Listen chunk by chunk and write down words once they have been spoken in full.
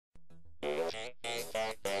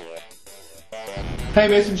Hey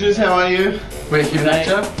messengers, how are you? We're here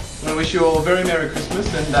Nature. I want to wish you all a very Merry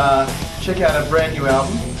Christmas and check out our brand new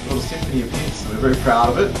album. It's called A Symphony of Hits. We're very proud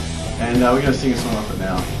of it and we're going to sing a song off it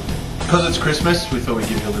now. Because it's Christmas, we thought we'd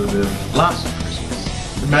give you a little bit of last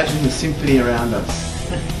Christmas. Imagine the symphony around us.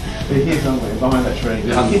 They're here somewhere, behind that tree.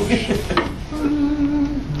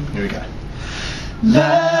 Here we go.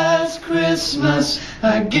 Last Christmas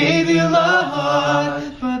I gave you my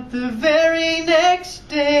heart, but the very next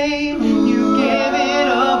day you gave it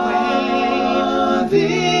away.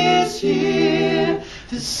 This year,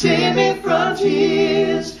 to save me from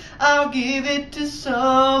tears, I'll give it to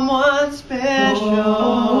someone special.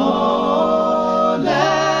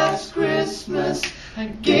 Last Christmas I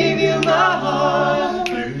gave you my heart,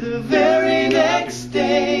 but the very next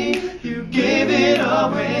day you gave it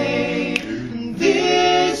away. And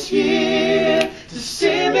this year, to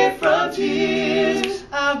save me from tears,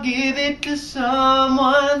 I'll give it to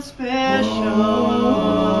someone special.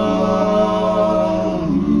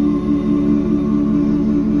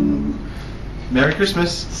 Merry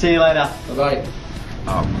Christmas. See you later. Bye-bye.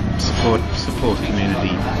 Support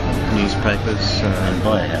community newspapers and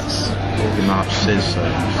buy a house. The March says so.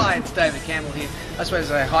 Hi, it's David Campbell here. I just want to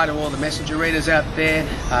say hi to all the Messenger readers out there.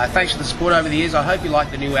 Thanks for the support over the years. I hope you like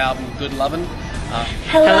the new album, Good Lovin'.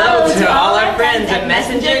 Hello to all our friends at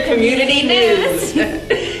Messenger Community News.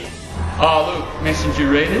 Oh look, Messenger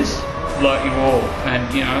readers, like you all,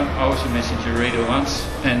 and you know, I was a Messenger reader once,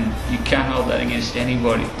 and you can't hold that against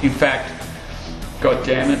anybody. In fact, God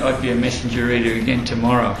damn it, I'd be a Messenger reader again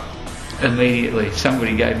tomorrow. Immediately, if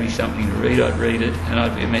somebody gave me something to read, I'd read it, and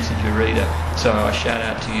I'd be a Messenger reader. So I shout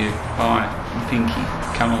out to you, hi, I'm Pinky,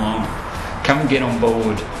 come along, come and get on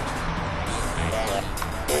board.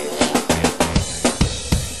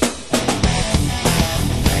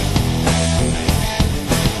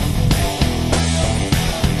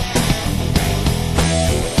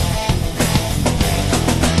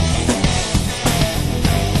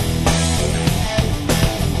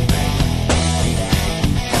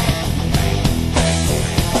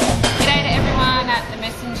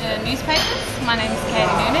 My name is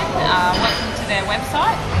Welcome to their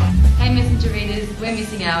website. Hey Messenger readers, we're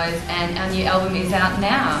missing hours and our new album is out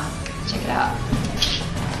now. Check it out.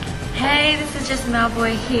 Hey, this is just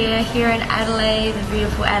Mauboy here in Adelaide, the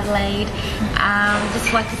beautiful Adelaide.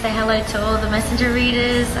 Just like to say hello to all the Messenger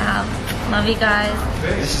readers. Love you guys.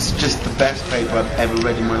 This is just the best paper I've ever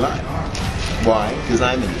read in my life. Why? Because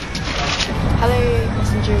I'm in it. Hello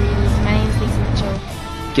Messenger readers, my name's Lisa Mitchell.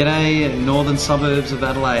 G'day, northern suburbs of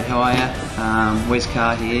Adelaide, how are ya? Where's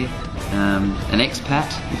Carr here? An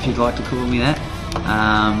expat, if you'd like to call me that.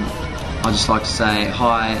 I'd just like to say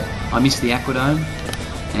hi, I miss the Aquadome,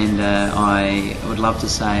 and I would love to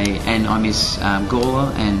say, and I miss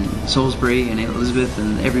Gawler and Salisbury and Elizabeth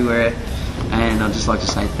and everywhere, and I'd just like to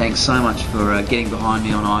say thanks so much for getting behind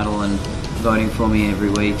me on Idol and voting for me every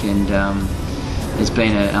week, and it's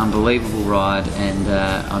been an unbelievable ride, and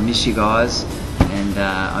I miss you guys. And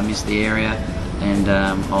I miss the area, and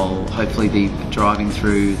I'll hopefully be driving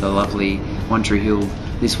through the lovely One Tree Hill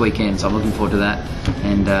this weekend, so I'm looking forward to that.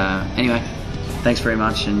 And anyway, thanks very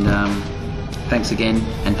much, and thanks again,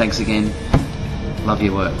 Love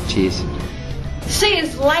your work. Cheers. See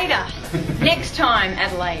us later. Next time,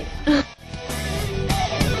 Adelaide.